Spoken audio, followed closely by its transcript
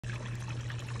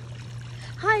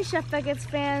Hi Chef Beckett's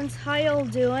fans, how y'all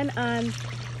doing?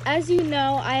 As you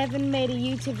know, I haven't made a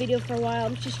YouTube video for a while.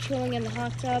 I'm just chilling in the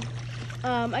hot tub.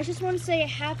 I just want to say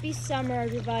happy summer,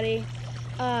 everybody.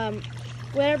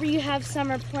 Whatever you have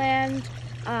summer planned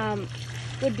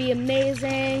would be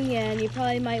amazing, and you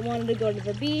probably might want to go to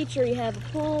the beach, or you have a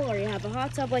pool, or you have a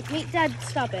hot tub. Like me, Dad,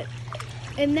 stop it.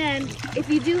 And then, if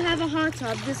you do have a hot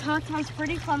tub, this hot tub's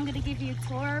pretty cool. I'm going to give you a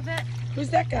tour of it. Who's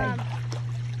that guy?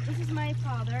 This is my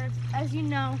father. As you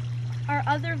know, our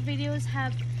other videos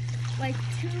have like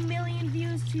 2 million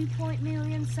views, 2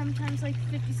 million, sometimes like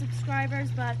 50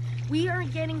 subscribers, but we are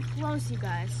getting close, you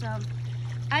guys. So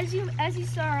as you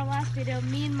saw our last video,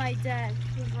 me and my dad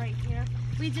was right here.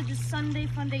 We did the Sunday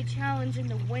Fun Day challenge in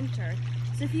the winter.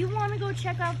 So if you want to go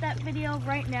check out that video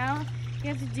right now, you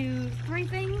have to do 3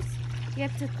 things. You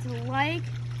have to like,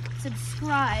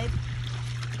 subscribe,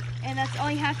 and that's all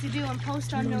you have to do, and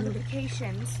post on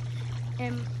notifications.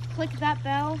 And click that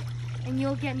bell, and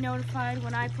you'll get notified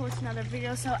when I post another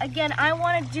video. So again, I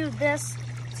want to do this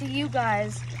to you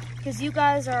guys, because you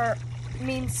guys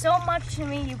mean so much to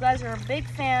me. You guys are big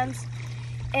fans.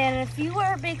 And if you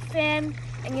are a big fan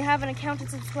and you have an account to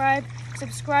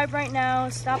subscribe right now.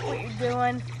 Stop what you're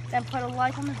doing, then put a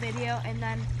like on the video, and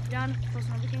then done, post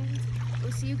notifications.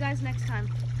 We'll see you guys next time.